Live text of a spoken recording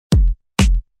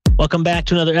Welcome back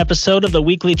to another episode of the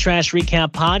Weekly Trash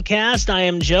Recap Podcast. I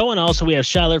am Joe, and also we have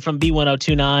Shyler from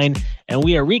B1029, and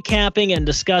we are recapping and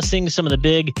discussing some of the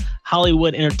big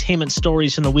Hollywood entertainment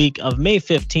stories from the week of May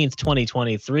 15th,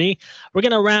 2023. We're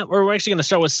actually going to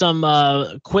start with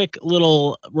some quick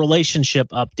little relationship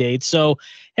updates. So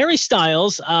Harry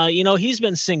Styles, he's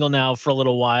been single now for a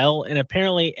little while, and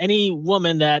apparently any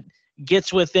woman that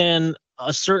gets within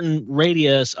a certain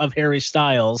radius of Harry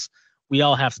Styles, we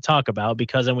all have to talk about,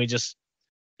 because then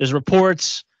there's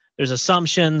reports, there's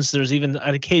assumptions, there's even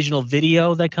an occasional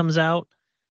video that comes out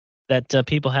that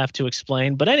people have to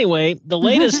explain. But anyway, the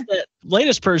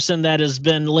latest person that has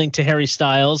been linked to Harry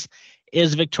Styles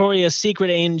is Victoria's Secret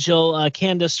angel,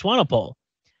 Candace Swanepoel.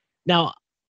 Now,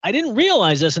 I didn't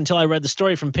realize this until I read the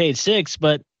story from page 6,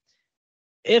 but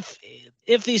if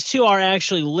these two are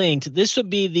actually linked, this would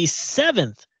be the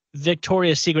 7th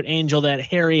Victoria's Secret angel that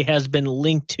Harry has been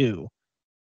linked to.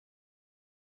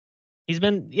 He's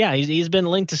been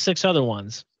linked to 6 other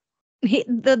ones.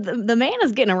 The man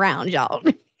is getting around, y'all.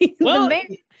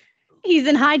 He's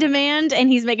in high demand, and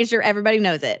he's making sure everybody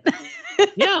knows it.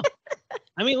 Yeah,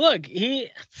 I mean, look, he's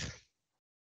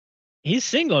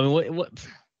single. I mean,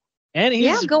 and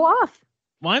he's go off.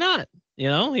 Why not?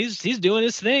 He's doing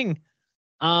his thing.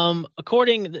 Now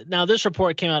this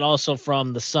report came out also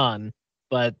from The Sun,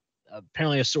 but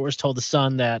apparently a source told The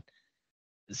Sun that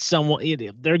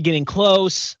they're getting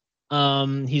close.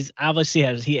 He obviously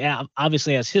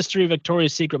has history of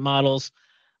Victoria's Secret models.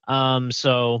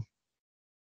 So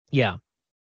yeah,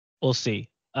 we'll see.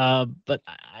 But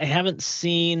I haven't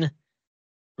seen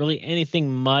really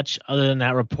anything much other than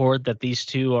that report that these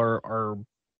two are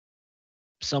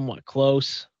somewhat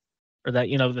close, or that,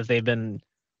 that they've been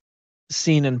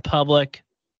seen in public.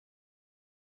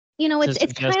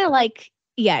 It's kind of like,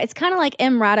 it's kind of like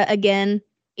Emrata again.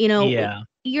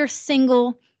 You're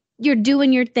single, you're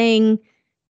doing your thing.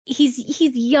 He's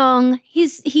young,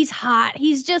 he's hot,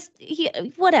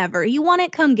 whatever you want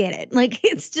it, come get it. Like,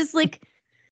 it's just like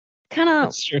kind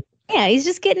of, he's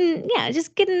just getting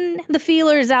the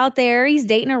feelers out there. He's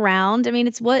dating around. I mean,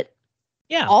 it's what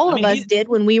all of us did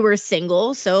when we were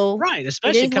single. So right,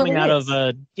 especially coming out of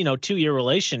a 2-year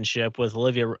relationship with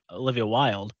Olivia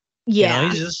Wilde.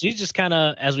 Yeah, he's just kind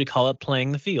of, as we call it,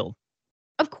 playing the field.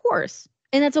 Of course,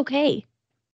 and that's okay.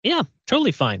 Yeah,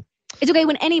 totally fine. It's okay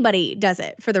when anybody does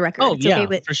it, for the record. It's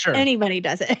okay for sure. Anybody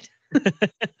does it.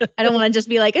 I don't want to just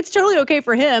be like, it's totally okay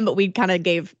for him, but we kind of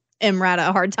gave Emrata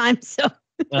a hard time. So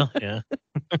well, yeah.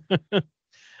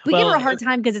 We give her a hard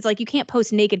time because it's like, you can't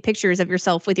post naked pictures of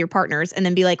yourself with your partners and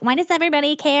then be like, why does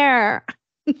everybody care?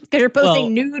 Because you're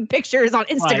posting nude pictures on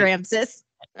Instagram, right. Sis.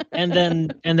 and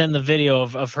then the video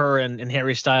of her and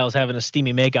Harry Styles having a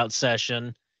steamy makeout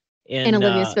session. And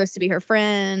Olivia's supposed to be her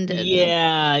friend.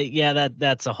 And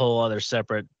that's a whole other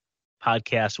separate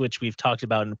podcast, which we've talked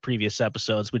about in previous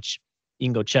episodes, which you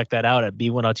can go check that out at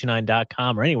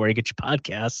b1029.com or anywhere you get your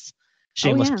podcasts.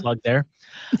 Shameless plug there.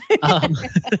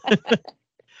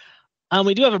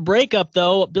 We do have a breakup,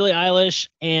 though. Billie Eilish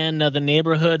and the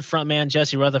Neighborhood frontman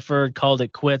Jesse Rutherford called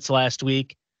it quits last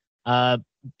week.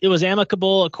 It was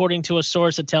amicable, according to a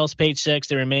source that tells Page 6.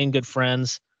 They remain good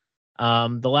friends.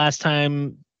 The last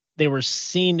time they were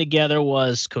seen together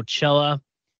was Coachella.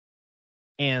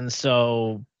 And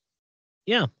so,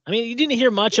 yeah. I mean, you didn't hear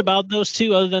much about those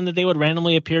two other than that they would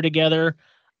randomly appear together.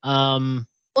 Well,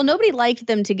 nobody liked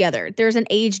them together. There's an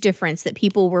age difference that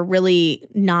people were really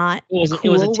not cool with. It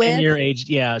was a 10-year age.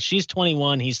 Yeah, she's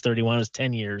 21, he's 31. It was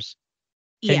 10 years.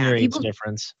 10-year age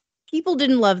difference. People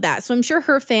didn't love that. So I'm sure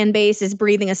her fan base is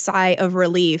breathing a sigh of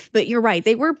relief. But you're right.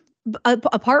 They were,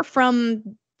 apart from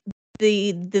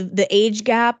the age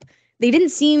gap, they didn't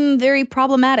seem very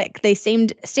problematic. They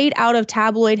stayed out of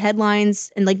tabloid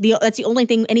headlines, and that's the only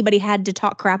thing anybody had to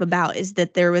talk crap about, is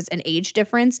that there was an age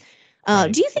difference.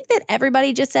 Right. Do you think that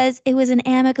everybody just says it was an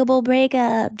amicable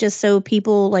breakup just so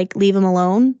people leave them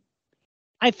alone?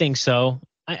 I think so.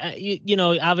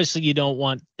 Obviously you don't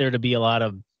want there to be a lot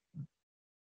of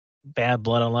bad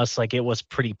blood unless it was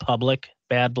pretty public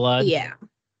bad blood. Yeah.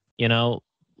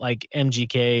 Like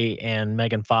MGK and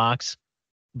Megan Fox.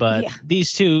 But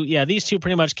these two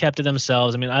pretty much kept to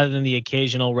themselves. I mean, other than the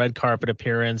occasional red carpet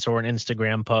appearance or an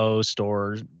Instagram post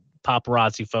or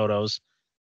paparazzi photos.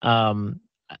 I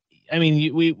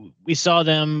mean, we saw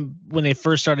them when they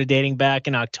first started dating back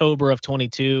in October of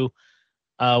 22,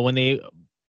 when they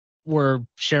were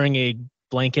sharing a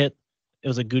blanket. It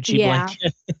was a Gucci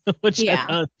blanket, which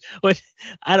I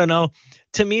don't know.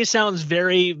 To me, sounds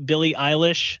very Billie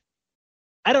Eilish.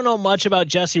 I don't know much about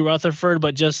Jesse Rutherford,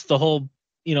 but just the whole,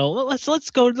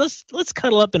 let's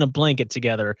cuddle up in a blanket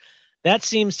together. That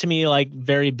seems to me like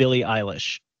very Billie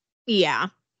Eilish. Yeah.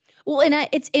 Well, and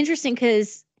it's interesting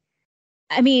because,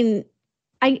 I mean,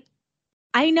 I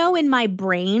I know in my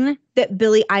brain that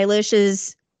Billie Eilish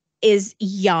is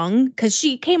young because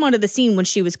she came onto the scene when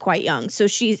she was quite young. So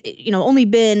she's, only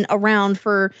been around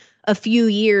for a few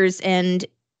years, and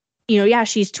yeah,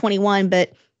 she's 21,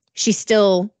 but she's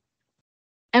still,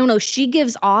 I don't know, she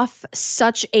gives off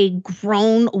such a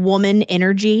grown woman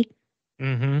energy.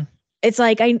 Mm-hmm. It's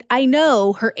like I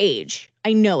know her age.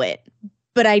 I know it,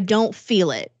 but I don't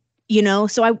feel it,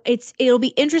 So it'll be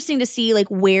interesting to see like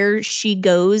where she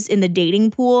goes in the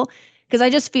dating pool, because I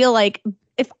just feel like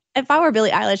if I were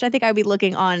Billie Eilish, I think I'd be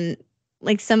looking on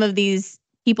like some of these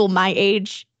people my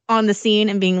age on the scene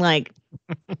and being like,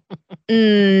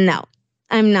 No,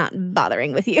 I'm not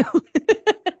bothering with you."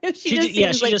 She just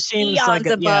seems She like just seems like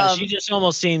eons above. she just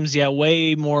almost seems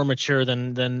way more mature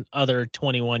than other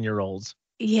 21-year-olds.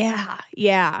 Yeah,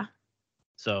 yeah.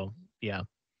 So yeah,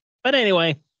 but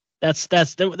anyway, I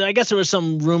guess there were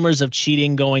some rumors of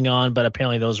cheating going on, but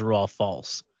apparently those were all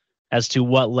false as to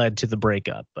what led to the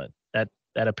breakup. But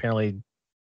that apparently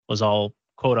was all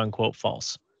quote unquote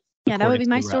false, Yeah, that would according be to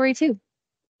my the rep. story too.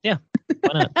 Yeah,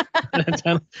 why not?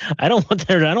 I don't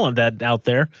want that out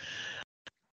there.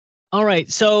 All right,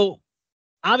 so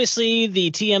obviously the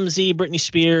TMZ Britney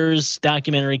Spears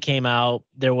documentary came out.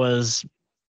 There was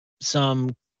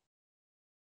some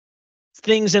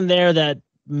things in there that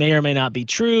may or may not be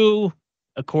true,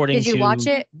 according Did you watch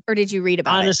to, it or did you read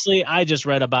about it? honestly, I just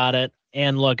read about it.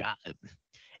 And look,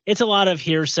 it's a lot of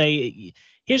hearsay.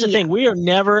 Here's the Yeah. thing. We are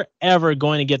never, ever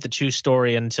going to get the true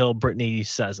story until Britney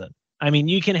says it. I mean,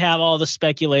 you can have all the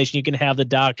speculation. You can have the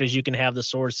doctors. You can have the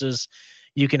sources.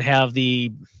 You can have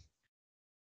the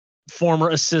former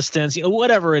assistants,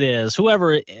 whatever it is,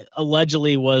 whoever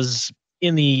allegedly was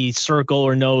in the circle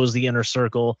or knows the inner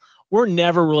circle. We're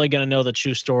never really going to know the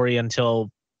true story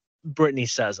until Britney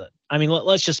says it. I mean,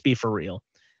 let's just be for real.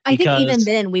 I think even Because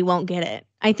then we won't get it.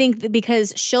 I think that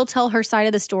because she'll tell her side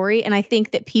of the story, and I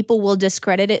think that people will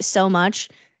discredit it so much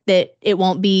that it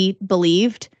won't be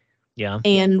believed. yeah,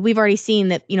 And we've already seen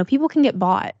that, people can get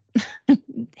bought. Hey,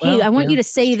 well, I want yeah, you to that's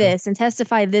say true. this and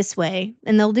testify this way,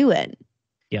 and they'll do it.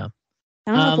 Yeah.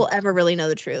 I don't know if we'll ever really know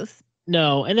the truth.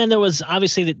 No, and then there was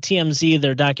obviously the TMZ,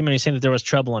 their documentary saying that there was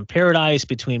trouble in paradise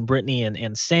between Britney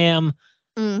and Sam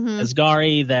Mm-hmm.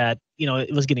 Asghari, that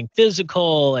it was getting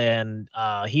physical and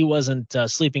he wasn't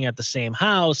sleeping at the same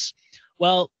house.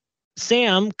 Well,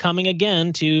 Sam, coming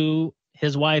again to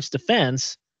his wife's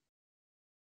defense,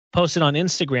 posted on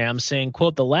Instagram saying,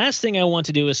 quote, "The last thing I want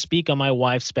to do is speak on my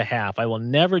wife's behalf. I will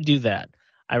never do that.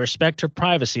 I respect her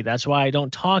privacy. That's why I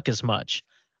don't talk as much.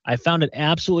 I found it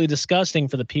absolutely disgusting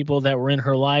for the people that were in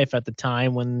her life at the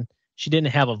time when she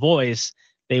didn't have a voice.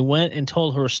 They went and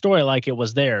told her story like it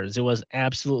was theirs. It was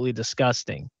absolutely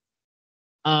disgusting."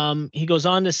 He goes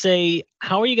on to say,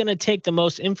 "How are you going to take the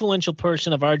most influential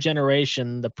person of our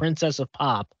generation, the princess of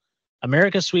pop,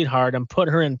 America's sweetheart, and put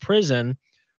her in prison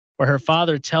where her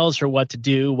father tells her what to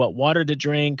do, what water to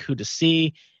drink, who to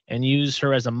see, and use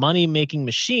her as a money-making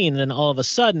machine? And then all of a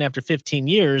sudden, after 15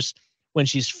 years, when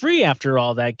she's free after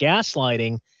all that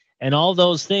gaslighting and all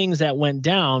those things that went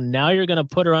down, now you're going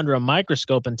to put her under a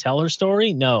microscope and tell her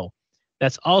story? No,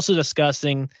 that's also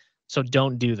disgusting. So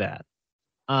don't do that."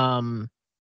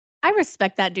 I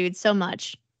respect that dude so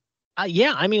much.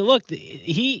 Yeah, I mean, look,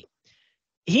 he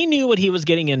knew what he was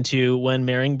getting into when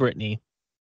marrying Britney.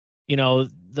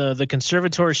 The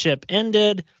conservatorship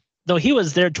ended, though he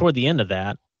was there toward the end of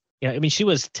that. Yeah, I mean, she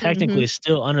was Mm-hmm. technically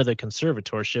still under the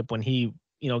conservatorship when he,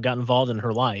 got involved in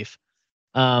her life.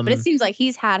 But it seems like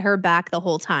he's had her back the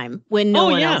whole time when no Oh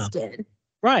one yeah, else did.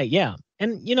 right, yeah,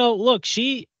 and look,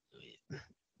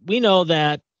 we know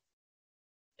that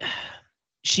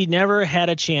she never had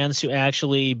a chance to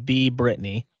actually be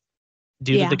Britney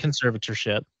due to the Yeah.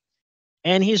 conservatorship.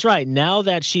 And he's right. Now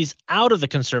that she's out of the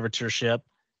conservatorship,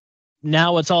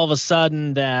 now it's all of a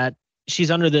sudden that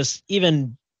she's under this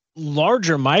even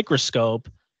larger microscope.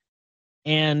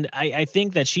 And I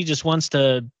think that she just wants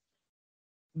to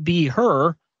be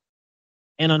her.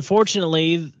 And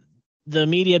unfortunately, the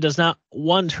media does not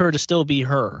want her to still be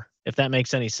her, if that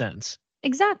makes any sense.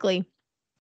 Exactly.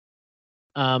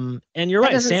 And you're That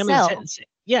right. doesn't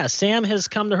sell. Sam has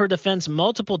come to her defense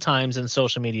multiple times in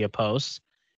social media posts.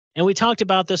 And we talked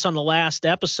about this on the last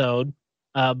episode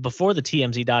before the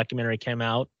TMZ documentary came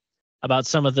out about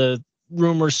some of the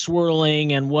rumors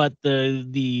swirling and what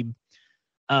the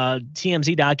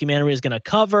TMZ documentary is going to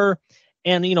cover.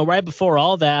 And, right before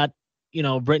all that,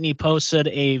 Britney posted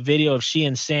a video of she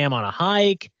and Sam on a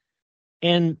hike.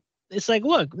 And it's like,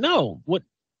 look, no,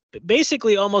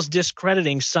 basically almost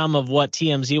discrediting some of what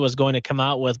TMZ was going to come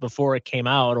out with before it came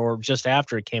out or just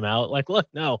after it came out. Like, look,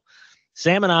 no,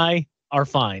 Sam and I are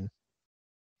fine.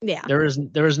 Yeah. There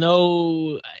is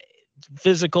no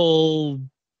physical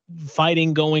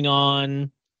fighting going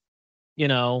on. You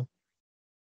know,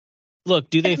 look,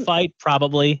 do they fight?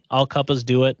 Probably. All couples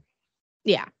do it.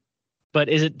 Yeah. But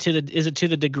is it to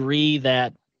the degree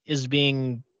that is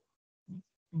being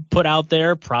put out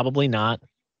there? Probably not.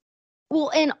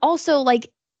 Well, and also, like,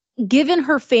 given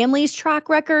her family's track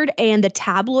record and the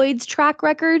tabloids' track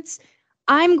records,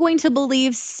 I'm going to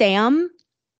believe Sam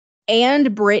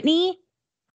and Brittany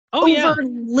over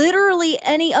literally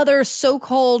any other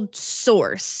so-called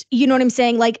source. You know what I'm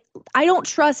saying? Like, I don't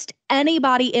trust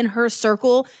anybody in her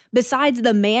circle besides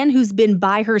the man who's been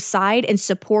by her side and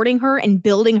supporting her and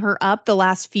building her up the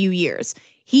last few years.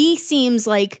 He seems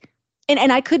like,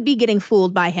 and I could be getting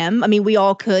fooled by him. I mean, we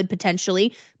all could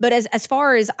potentially, but as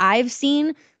far as I've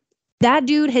seen, that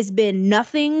dude has been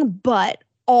nothing but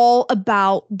all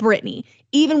about Brittany.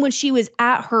 Even when she was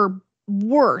at her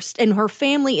worst and her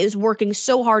family is working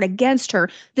so hard against her,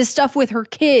 the stuff with her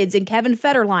kids and Kevin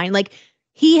Federline, like,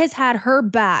 he has had her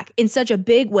back in such a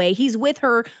big way. He's with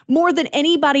her more than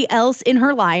anybody else in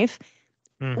her life.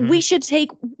 Mm-hmm. We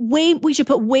should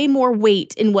put way more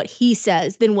weight in what he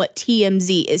says than what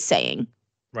TMZ is saying.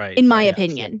 Right. In my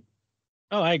opinion.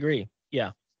 Oh, I agree.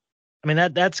 Yeah. I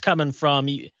mean, that's coming from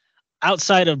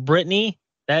outside of Brittany.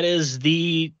 That is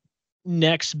the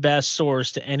next best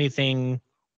source to anything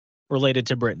related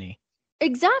to Brittany.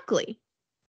 Exactly.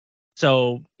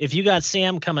 So if you got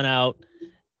Sam coming out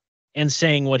and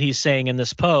saying what he's saying in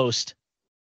this post,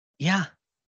 yeah,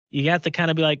 you got to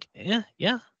kind of be like,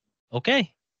 yeah,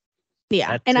 okay.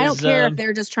 Yeah, and I don't care if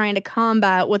they're just trying to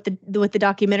combat what the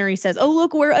documentary says. Oh,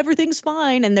 look, where everything's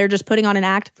fine, and they're just putting on an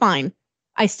act. Fine,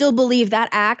 I still believe that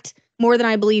act more than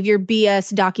I believe your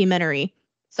BS documentary.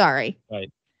 Sorry. Right.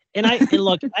 And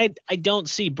look, I don't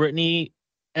see Brittany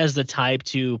as the type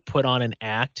to put on an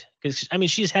act, because I mean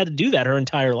she's had to do that her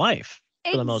entire life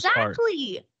for the most part.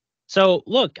 Exactly. So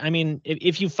look, I mean,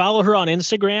 if you follow her on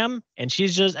Instagram and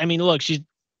she's just, I mean, look, she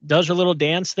does her little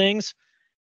dance things.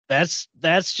 That's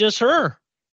just her.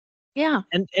 Yeah.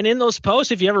 And in those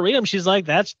posts, if you ever read them, she's like,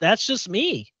 that's just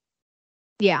me.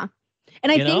 Yeah.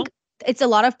 And I think it's a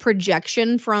lot of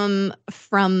projection from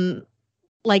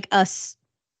like us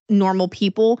normal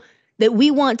people, that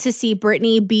we want to see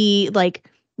Brittany be like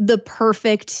the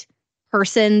perfect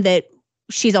person that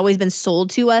she's always been sold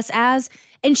to us as.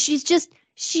 And she's just,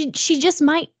 she just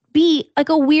might be like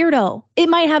a weirdo. It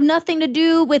might have nothing to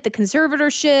do with the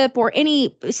conservatorship or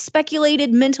any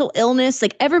speculated mental illness.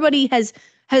 Like, everybody has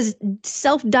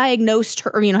self-diagnosed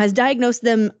her, or, has diagnosed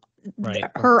them,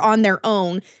 her on their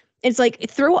own. It's like,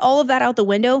 throw all of that out the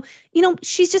window.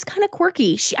 She's just kind of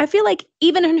quirky. I feel like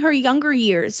even in her younger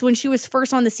years, when she was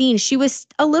first on the scene, she was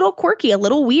a little quirky, a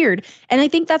little weird. And I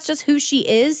think that's just who she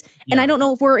is. Yeah. And I don't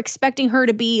know if we're expecting her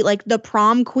to be like the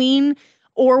prom queen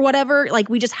or whatever. Like,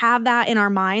 we just have that in our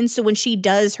minds. So when she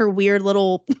does her weird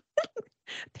little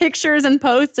pictures and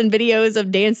posts and videos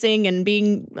of dancing and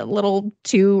being a little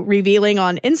too revealing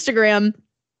on Instagram,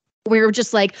 we're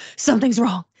just like, something's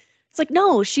wrong. It's like,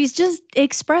 no, she's just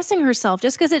expressing herself.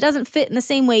 Just because it doesn't fit in the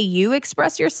same way you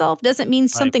express yourself doesn't mean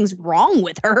something's wrong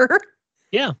with her.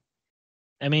 Yeah.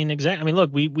 I mean, exactly. I mean,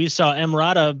 look, we saw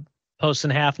Emrata posting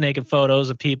half naked photos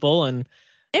of people, and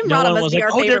Emrata must be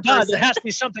our favorite person. There has to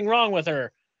be something wrong with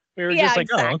her. We were just like,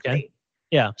 exactly. Oh, okay.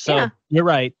 Yeah. So you're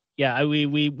right. Yeah.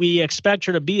 We expect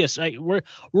her to be we're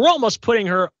almost putting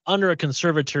her under a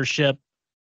conservatorship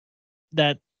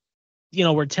that,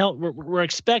 we're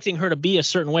expecting her to be a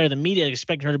certain way, or the media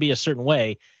expecting her to be a certain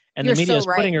way, and the media is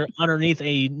putting her underneath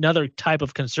another type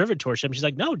of conservatorship. She's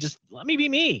like, no, just let me be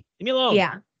me. Leave me alone.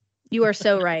 Yeah, you are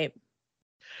so right.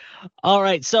 All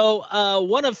right. So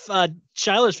one of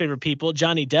Shyler's favorite people,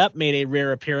 Johnny Depp, made a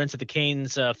rare appearance at the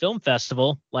Cannes Film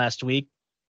Festival last week.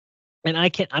 And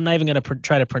I'm not even going to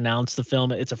try to pronounce the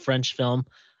film. It's a French film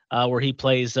where he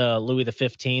plays Louis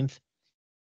XV.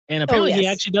 And apparently he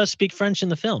actually does speak French in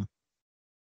the film.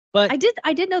 But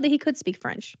I did know that he could speak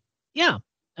French. Yeah.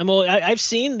 And well, I've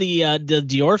seen the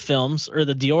Dior films, or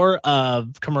the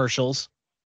Dior commercials.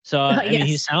 So I mean,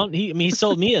 he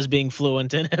sold me as being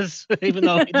fluent in it, even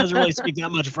though he doesn't really speak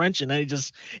that much French. And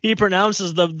he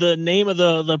pronounces the name of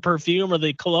the perfume or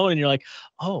the cologne, and you're like,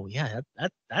 oh yeah,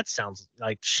 that sounds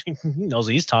like he knows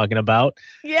what he's talking about.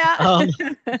 Yeah.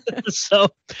 So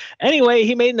anyway,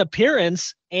 he made an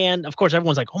appearance, and of course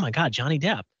everyone's like, oh my God, Johnny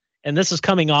Depp. And this is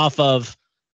coming off of,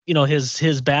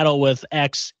 his battle with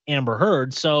ex Amber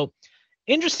Heard. So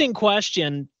interesting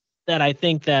question that I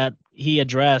think that he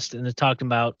addressed and is talking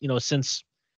about, since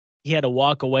he had to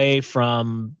walk away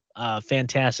from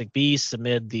Fantastic Beasts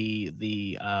amid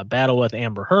the battle with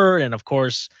Amber Heard, and of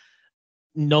course,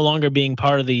 no longer being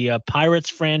part of the Pirates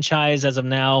franchise as of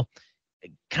now,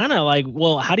 kind of like,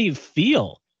 well, how do you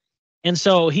feel? And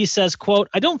so he says, quote,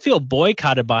 I don't feel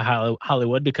boycotted by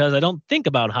Hollywood because I don't think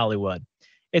about Hollywood.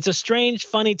 It's a strange,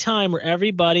 funny time where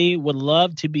everybody would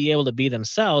love to be able to be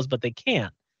themselves, but they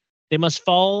can't. They must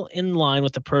fall in line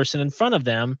with the person in front of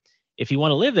them. If you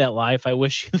want to live that life, I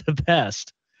wish you the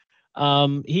best.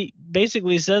 He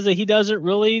basically says that he doesn't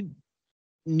really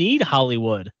need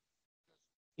Hollywood.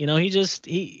 He's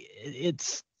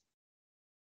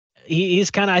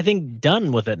kind of, I think,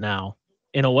 done with it now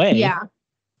in a way. Yeah.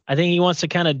 I think he wants to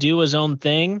kind of do his own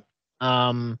thing.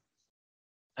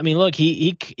 I mean, look,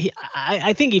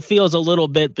 I think he feels a little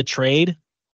bit betrayed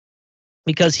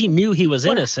because he knew he was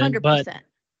innocent, 100%. but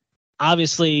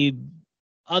obviously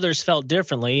others felt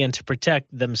differently, and to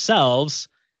protect themselves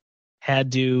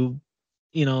had to,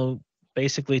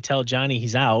 basically tell Johnny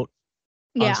he's out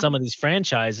on some of these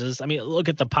franchises. I mean, look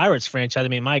at the Pirates franchise. I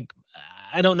mean,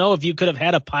 I don't know if you could have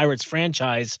had a Pirates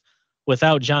franchise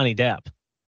without Johnny Depp.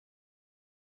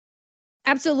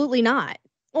 Absolutely not.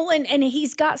 Well, and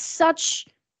he's got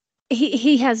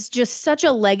he has just such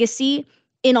a legacy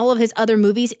in all of his other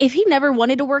movies. If he never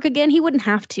wanted to work again, he wouldn't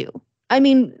have to. I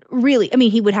mean, really,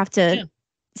 he would have to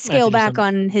scale back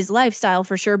on his lifestyle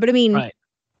for sure. But I mean, right.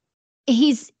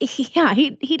 he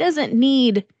doesn't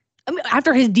need,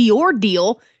 after his Dior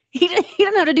deal, he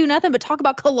doesn't have to do nothing but talk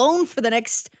about cologne for the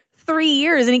next 3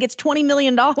 years, and he gets $20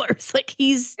 million. Like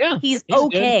he's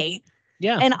okay. Good.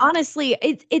 Yeah. And honestly,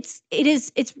 it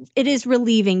is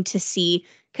relieving to see,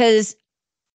 because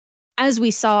as we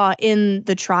saw in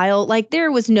the trial, like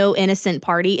there was no innocent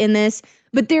party in this,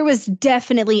 but there was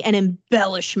definitely an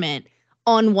embellishment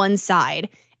on one side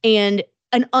and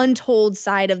an untold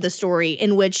side of the story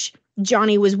in which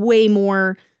Johnny was way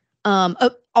more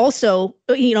also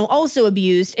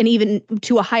abused, and even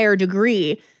to a higher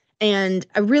degree. And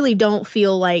I really don't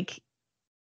feel like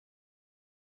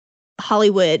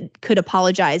Hollywood could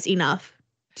apologize enough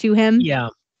to him. Yeah.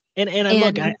 And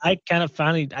look, I kind of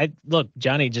finally,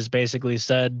 Johnny just basically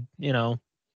said,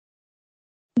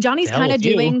 Johnny's kind of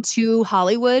doing to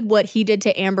Hollywood what he did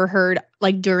to Amber Heard,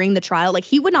 like during the trial. Like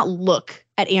he would not look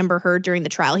at Amber Heard during the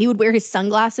trial. He would wear his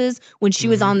sunglasses when she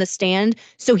was on the stand.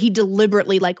 So he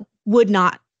deliberately would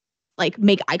not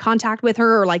make eye contact with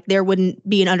her, or there wouldn't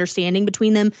be an understanding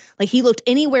between them. Like he looked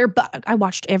anywhere but. I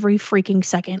watched every freaking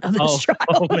second of this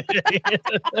trial.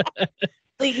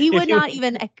 Like he would not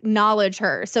even acknowledge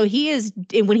her. So when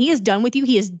he is done with you,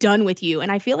 he is done with you.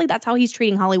 And I feel like that's how he's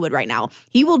treating Hollywood right now.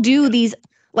 He will do these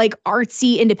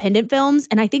artsy independent films,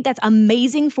 and I think that's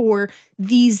amazing for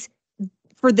this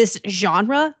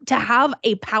genre, to have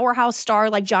a powerhouse star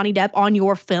like Johnny Depp on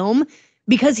your film,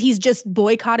 because he's just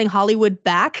boycotting Hollywood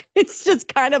back. It's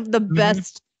just kind of the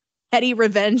best petty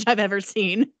revenge I've ever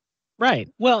seen. Right.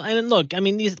 Well, and look, I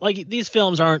mean, these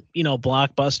films aren't,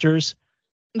 blockbusters.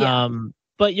 Yeah.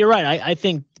 But you're right. I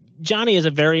think Johnny is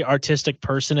a very artistic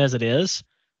person as it is.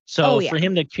 So for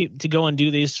him to go and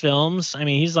do these films, I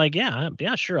mean, he's like, yeah,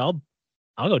 sure. I'll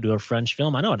go do a French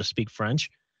film. I know how to speak French.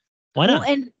 Why not?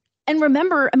 Well, and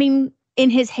remember, I mean, in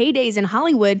his heydays in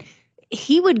Hollywood,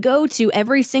 he would go to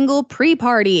every single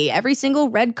pre-party, every single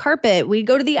red carpet. We'd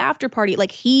go to the after party.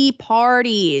 Like he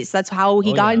parties. That's how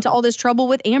he got into all this trouble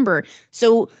with Amber.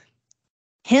 So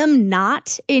him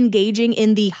not engaging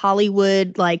in the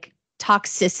Hollywood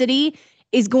toxicity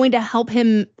is going to help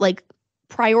him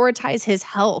prioritize his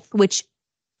health, which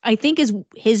I think is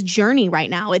his journey right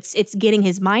now. It's getting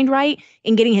his mind right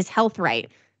and getting his health right.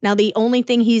 Now, the only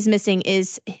thing he's missing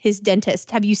is his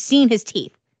dentist. Have you seen his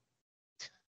teeth?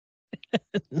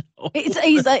 No.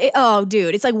 He's like, oh,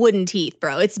 dude, it's like wooden teeth,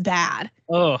 bro. It's bad.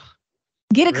 Oh,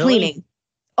 get a cleaning.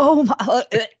 Oh, my,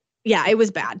 yeah, it was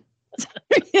bad.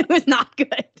 It was not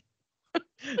good.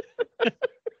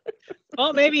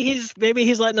 Well, maybe he's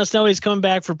letting us know he's coming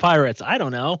back for Pirates. I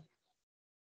don't know.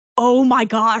 Oh my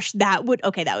gosh, that would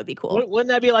be cool. Wouldn't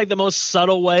that be the most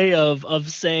subtle way of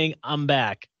saying I'm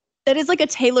back? That is like a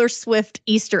Taylor Swift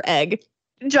Easter egg.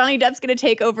 Johnny Depp's gonna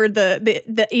take over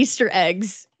the Easter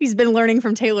eggs. He's been learning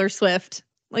from Taylor Swift.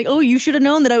 Like, oh, you should have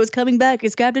known that I was coming back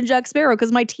as Captain Jack Sparrow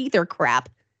because my teeth are crap.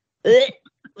 It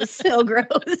was so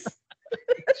gross.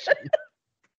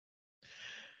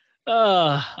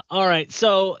 All right.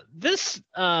 So this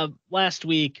last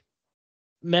week,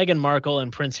 Meghan Markle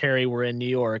and Prince Harry were in New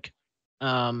York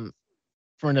for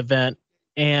an event,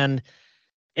 and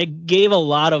it gave a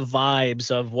lot of vibes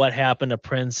of what happened to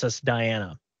Princess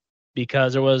Diana.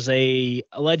 because there was a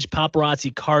alleged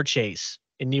paparazzi car chase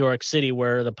in New York City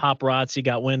where the paparazzi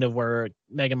got wind of where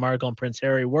Meghan Markle and Prince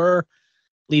Harry were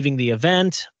leaving the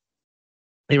event.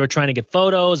 They were trying to get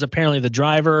photos. Apparently, the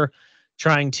driver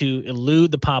trying to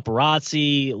elude the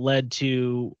paparazzi led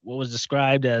to what was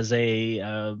described as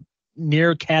a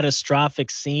near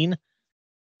catastrophic scene.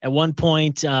 At one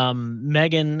point,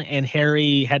 Meghan and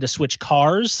Harry had to switch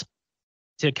cars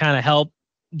to kind of help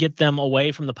get them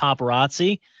away from the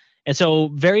paparazzi. And so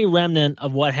very remnant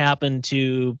of what happened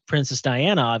to Princess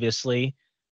Diana, obviously,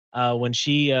 when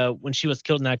she was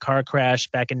killed in that car crash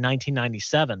back in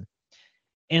 1997.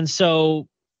 And so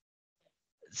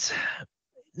it's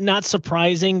not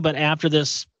surprising, but after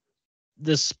this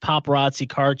paparazzi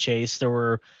car chase, there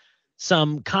were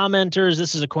some commenters,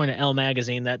 this is according to Elle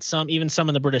magazine, that some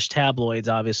of the British tabloids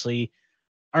obviously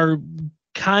are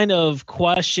kind of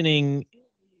questioning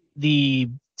the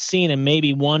scene and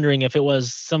maybe wondering if it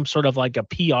was some sort of like a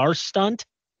PR stunt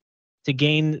to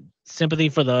gain sympathy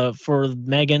for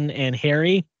Meghan and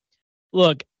Harry.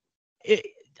 Look,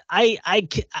 I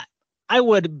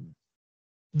would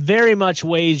very much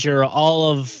wager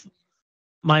all of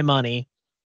my money.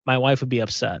 My wife would be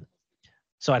upset.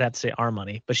 So I'd have to say our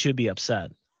money, but she would be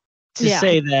upset to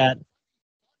say that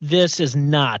this is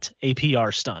not a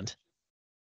PR stunt.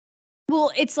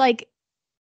 Well, it's like,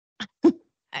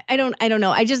 I don't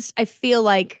know. I feel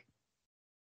like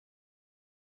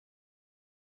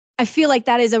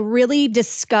that is a really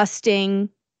disgusting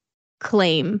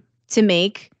claim to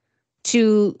make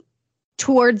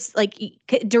towards like,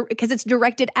 because it's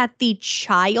directed at the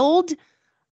child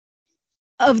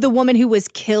of the woman who was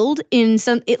killed in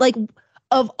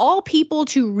of all people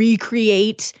to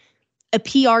recreate a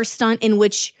PR stunt in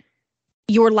which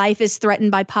your life is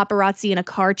threatened by paparazzi in a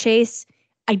car chase.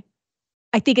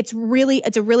 I think it's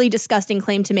a really disgusting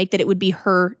claim to make that it would be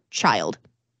her child.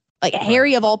 Like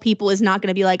Harry of all people is not going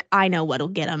to be like, I know what'll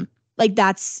get him. Like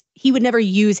he would never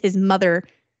use his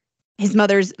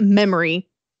mother's memory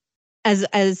as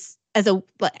a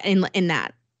in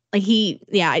that. Like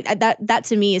that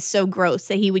to me is so gross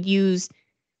that he would use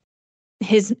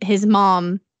his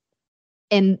mom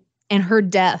and her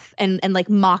death and like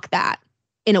mock that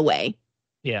in a way.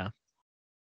 Yeah.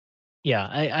 Yeah,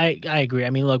 I agree. I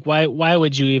mean, look, why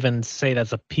would you even say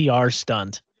that's a PR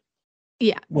stunt?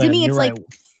 Yeah. To me, it's like,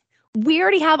 we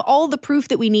already have all the proof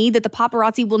that we need that the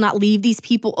paparazzi will not leave these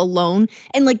people alone.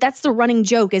 And like, that's the running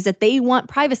joke, is that they want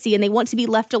privacy and they want to be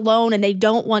left alone and they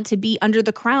don't want to be under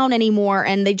the crown anymore.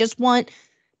 And they just want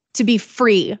to be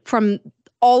free from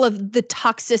all of the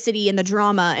toxicity and the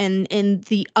drama and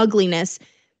the ugliness.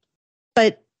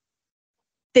 But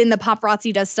then the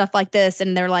paparazzi does stuff like this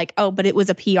and they're like, oh, but it was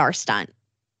a PR stunt.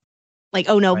 Like,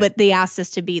 oh no, but they asked us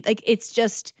to be like,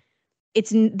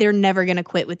 they're never going to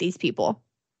quit with these people.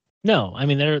 No, I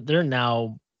mean, they're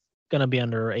now going to be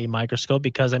under a microscope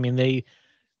because, I mean,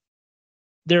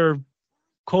 they're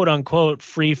quote unquote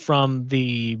free from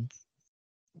the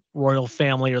royal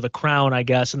family or the crown, I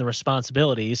guess, and the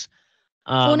responsibilities.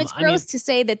 Well, and it's gross to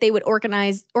say that they would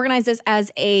organize this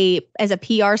as a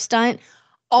PR stunt,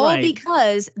 all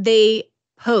because they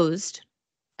posed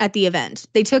at the event.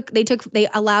 They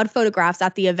allowed photographs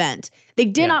at the event. They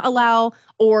did not allow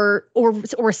or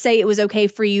say it was okay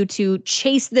for you to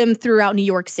chase them throughout New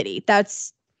York City.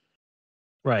 That's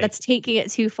taking it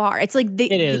too far. It's like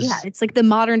it's like the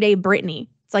modern day Britney.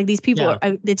 It's like these people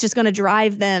it's just going to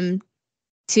drive them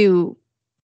to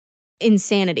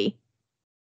insanity.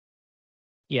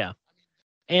 Yeah.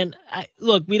 And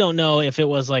look, we don't know if it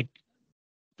was like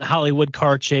the Hollywood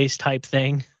car chase type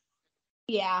thing.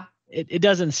 Yeah. It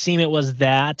doesn't seem it was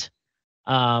that.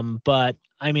 But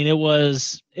I mean, it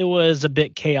was a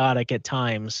bit chaotic at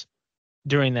times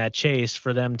during that chase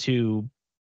for them to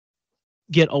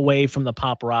get away from the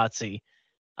paparazzi.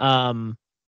 But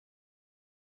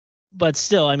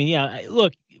still, I mean,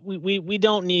 look, we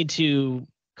don't need to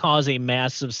cause a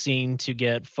massive scene to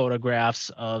get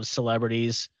photographs of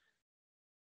celebrities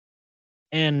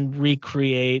and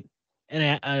recreate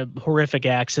a horrific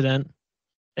accident,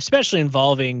 especially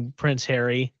involving Prince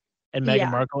Harry and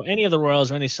Meghan Markle, any of the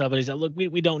royals or any celebrities. That look,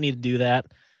 we don't need to do that.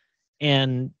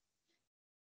 And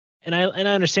I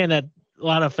understand that a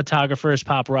lot of photographers,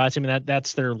 paparazzi, I mean,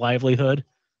 that's their livelihood.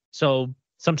 So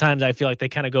sometimes I feel like they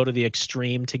kind of go to the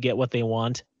extreme to get what they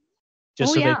want,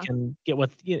 just they can get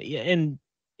what. And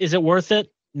is it worth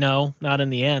it? No, not in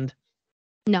the end.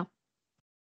 No,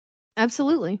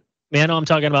 absolutely. Man, I know I'm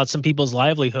talking about some people's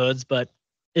livelihoods, but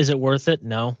is it worth it?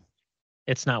 No,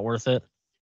 it's not worth it.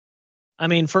 I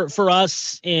mean, for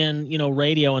us in,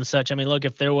 radio and such, I mean, look,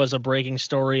 if there was a breaking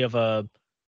story of a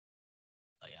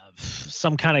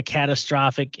some kind of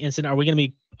catastrophic incident. Are we going to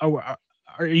be?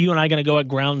 Are you and I going to go at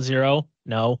ground zero?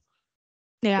 No,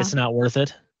 it's not worth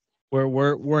it.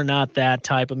 We're not that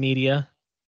type of media.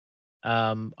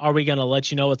 Are we going to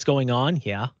let you know what's going on?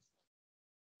 Yeah.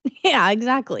 Yeah,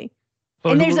 exactly.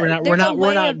 But And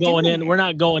we're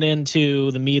not going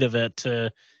into the meat of it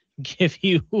to give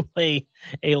you a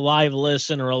live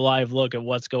listen or a live look at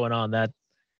what's going on. That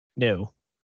no,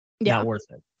 not worth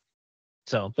it.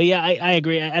 So, but yeah, I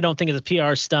agree. I don't think it's a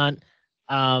PR stunt.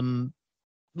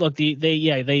 Look,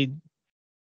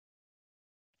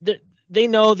 they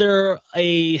know they're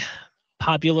a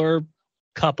popular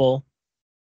couple,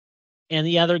 and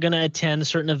yeah, they're going to attend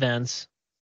certain events.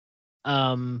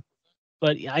 But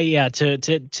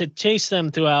to chase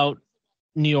them throughout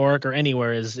New York or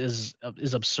anywhere is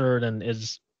absurd and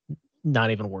is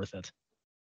not even worth it.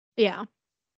 Yeah.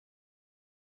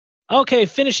 Okay,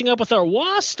 finishing up with our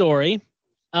WA story.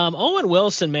 Owen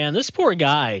Wilson, man, this poor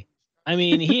guy. I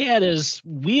mean, he had his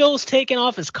wheels taken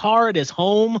off his car at his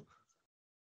home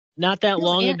not that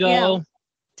long ago. Yeah.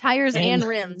 Tires and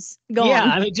rims gone. Yeah,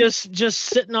 I mean, just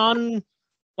sitting on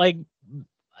like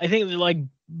I think like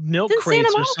milk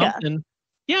crates or something.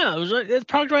 Yeah, it's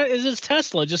parked right as his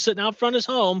Tesla, just sitting out front of his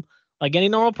home like any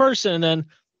normal person. And then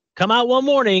come out one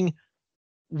morning,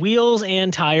 wheels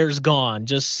and tires gone,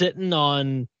 just sitting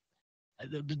on.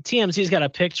 TMZ's got a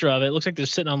picture of it. It looks like they're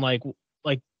sitting on like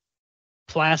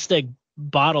plastic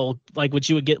bottle, like what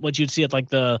you'd see at like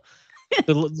the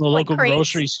local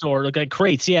grocery store, look like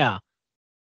crates. Yeah.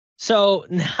 So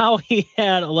now he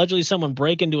had allegedly someone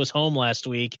break into his home last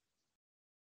week,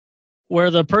 where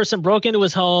the person broke into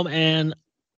his home and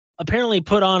apparently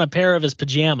put on a pair of his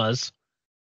pajamas.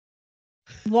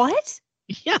 What?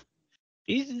 Yeah.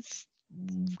 He's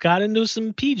got into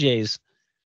some PJs.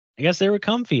 I guess they were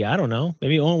comfy. I don't know.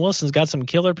 Maybe Owen Wilson's got some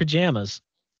killer pajamas.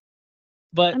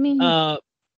 But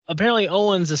apparently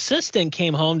Owen's assistant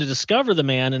came home to discover the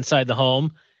man inside the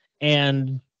home,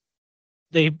 and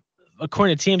they,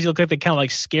 according to TMZ, look like they kind of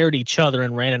like scared each other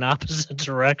and ran in opposite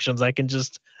directions. I can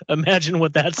just imagine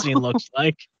what that scene looks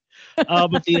like.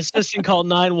 But the assistant called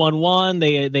 911.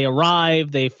 They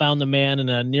arrived. They found the man in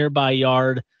a nearby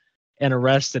yard and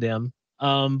arrested him.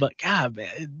 But God,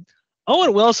 man,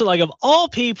 Owen Wilson, like of all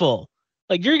people,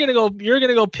 like you're gonna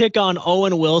go pick on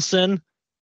Owen Wilson.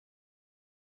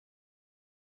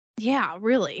 Yeah,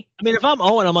 really. I mean, if I'm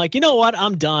Owen, I'm like, you know what?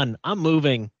 I'm done. I'm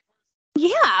moving.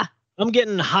 Yeah. I'm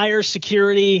getting higher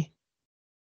security.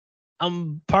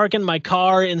 I'm parking my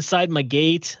car inside my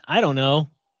gate. I don't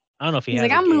know if he's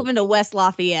like, I'm moving to West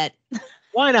Lafayette.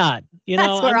 Why not? You know,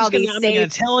 that's where I'll be safe. I'm not gonna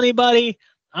tell anybody.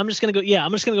 I'm just gonna go. Yeah,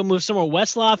 I'm just gonna go move somewhere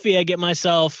West Lafayette, get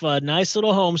myself a nice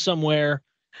little home somewhere,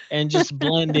 and just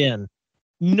blend in.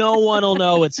 No one will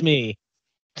know it's me.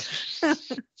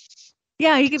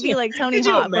 Yeah, he could be like Tony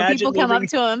Hawk, where people come up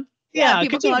to him. Yeah,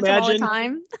 people come up to him all the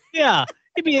time. Yeah,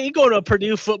 he'd go to a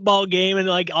Purdue football game and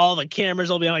like all the cameras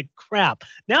will be like, crap.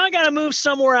 Now I gotta move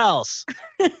somewhere else.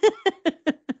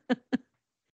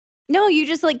 No, you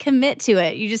just like commit to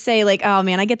it. You just say like, oh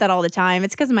man, I get that all the time.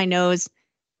 It's because of my nose.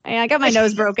 I got my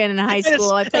nose broken in high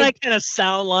school. I kind of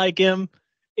sound like him.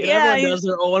 Everyone does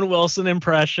their Owen Wilson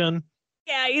impression.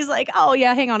 Yeah, he's like, oh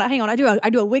yeah, hang on. I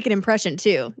do a wicked impression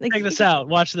too. Like, check this out.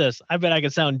 Watch this. I bet I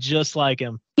could sound just like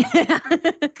him.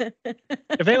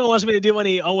 If anyone wants me to do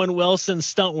any Owen Wilson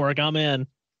stunt work, I'm in.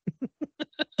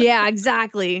 Yeah,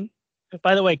 exactly.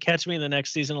 By the way, catch me in the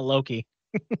next season of Loki.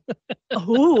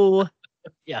 Ooh.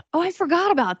 Yeah. Oh, I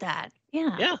forgot about that.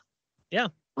 Yeah. Yeah.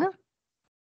 Well,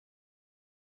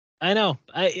 I know.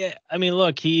 I mean,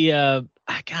 look, I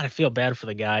gotta feel bad for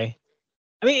the guy.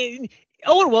 I mean,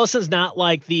 Owen Wilson's not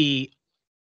like the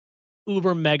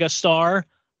uber mega star,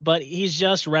 but he's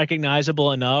just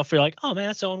recognizable enough. You're like, oh man,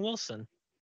 that's Owen Wilson.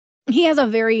 He has a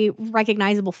very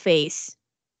recognizable face.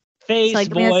 Voice. That's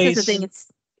the thing.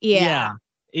 Yeah.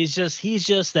 He's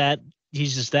just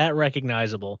that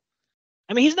recognizable.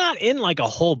 I mean, he's not in like a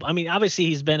whole. I mean, obviously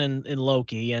he's been in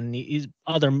Loki and he's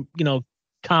other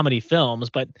comedy films,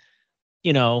 but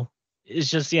it's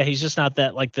just he's just not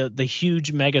that like the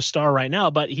huge mega star right now.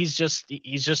 But he's just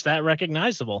that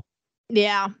recognizable.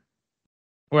 Yeah.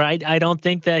 Where I don't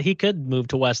think that he could move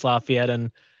to West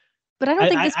Lafayette, but I don't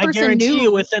think this person I guarantee knew.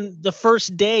 You within the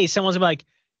first day, someone's gonna be like,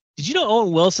 "Did you know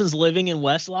Owen Wilson's living in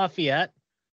West Lafayette?"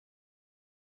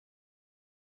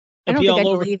 I don't think I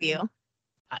believe you.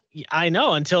 I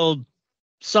know until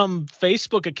some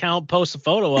Facebook account posts a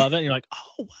photo of it, and you're like,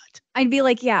 "Oh, what?" I'd be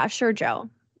like, "Yeah, sure, Joe.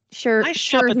 Sure, I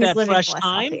shop at that Fresh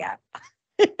Time.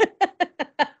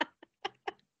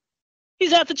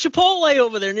 He's at the Chipotle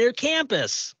over there near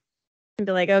campus. And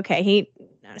be like, okay,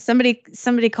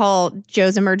 somebody call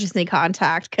Joe's emergency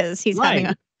contact because he's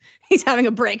having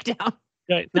a breakdown.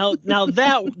 Right. Now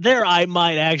that there I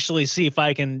might actually see if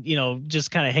I can,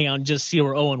 just kind of hang on, just see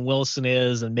where Owen Wilson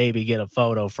is and maybe get a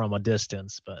photo from a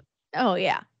distance. But oh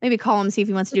yeah, maybe call him, see if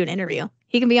he wants to do an interview.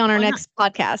 He can be on our next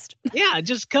podcast. Yeah,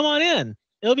 just come on in.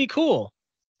 It'll be cool.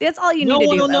 That's all you need to do. No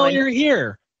one will know you're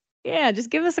here. Yeah, just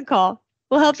give us a call.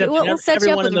 We'll help you. We'll set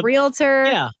you up with a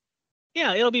realtor.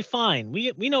 Yeah, it'll be fine.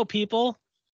 We know people.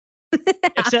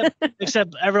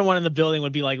 except everyone in the building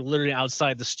would be like literally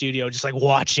outside the studio, just like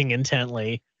watching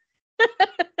intently.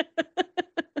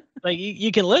 Like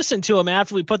you can listen to them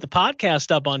after we put the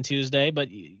podcast up on Tuesday, but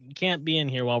you can't be in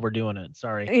here while we're doing it.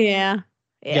 Sorry. Yeah.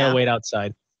 You gotta wait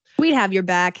outside. We'd have your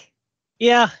back.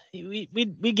 Yeah,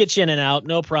 we'd get you in and out,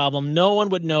 no problem. No one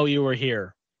would know you were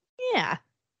here. Yeah.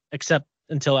 Except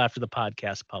until after the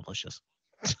podcast publishes.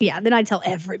 Yeah, then I'd tell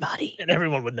everybody. And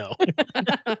everyone would know.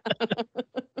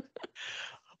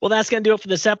 Well, that's going to do it for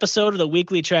this episode of the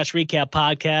Weekly Trash Recap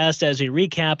Podcast. As we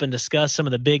recap and discuss some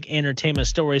of the big entertainment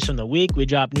stories from the week, we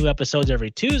drop new episodes every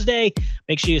Tuesday.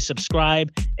 Make sure you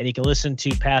subscribe, and you can listen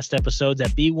to past episodes at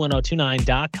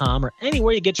b1029.com or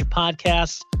anywhere you get your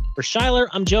podcasts. For Shyler,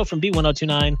 I'm Joe from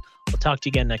B1029. We'll talk to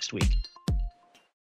you again next week.